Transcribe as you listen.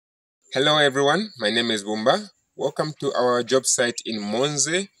Hello everyone, my name is Bumba. Welcome to our job site in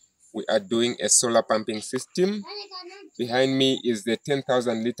Monze. We are doing a solar pumping system. Behind me is the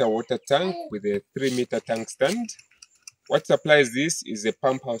 10,000 liter water tank with a 3-meter tank stand. What supplies this is a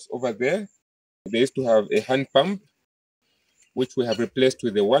pump house over there. They used to have a hand pump, which we have replaced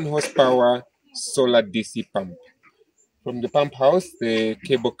with a 1 horsepower solar DC pump. From the pump house, the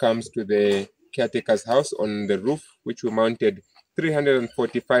cable comes to the caretaker's house on the roof, which we mounted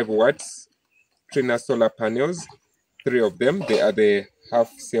 345 watts Trina solar panels, 3 of them. They are the half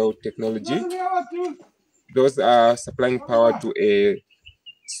cell technology. Those are supplying power to a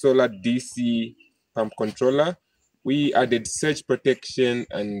solar DC pump controller. We added surge protection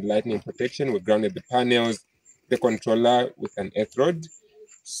and lightning protection. We grounded the panels, the controller with an earth rod.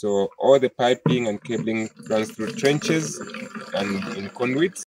 So all the piping and cabling runs through trenches and in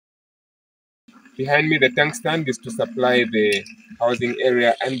conduits. Behind me, the tank stand is to supply the housing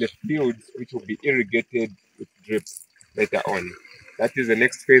area and the fields, which will be irrigated with drips later on. That is the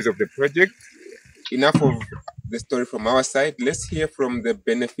next phase of the project. Enough of the story from our side. Let's hear from the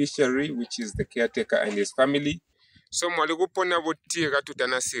beneficiary, which is the caretaker and his family. So mwalikupona butira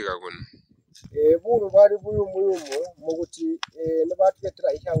tutanasiga kuno. Bulu bali buyumuyumu mukuti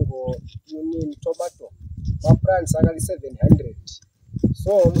nebatwetera ichango yunini tomato plants akali 700.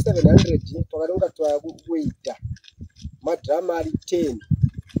 So mu 700 tokalunga twakuita madrama ali 10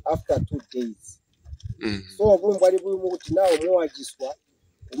 after 2 days. So bulu bali buyumu kuti nawo muwajiswa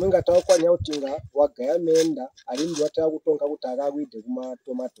umwenga tawakwanya utinga wagaya menda alimbi watakutonga kuti akakwide kuma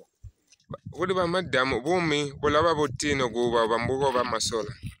tomato. Kuli ba madamu bumi bulaba butino kuba bambuko ba masola.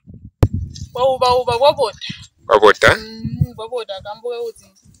 Uba Babota? Babota kambuke uti.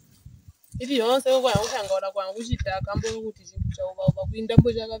 Iti yonse kwa ushangora kwa kuchita kambuke uti chikucha uba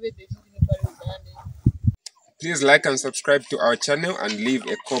kuindambo chakapedde chini pale uzande. Please like and subscribe to our channel and leave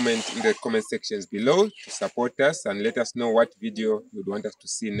a comment in the comment sections below to support us and let us know what video you'd want us to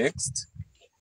see next.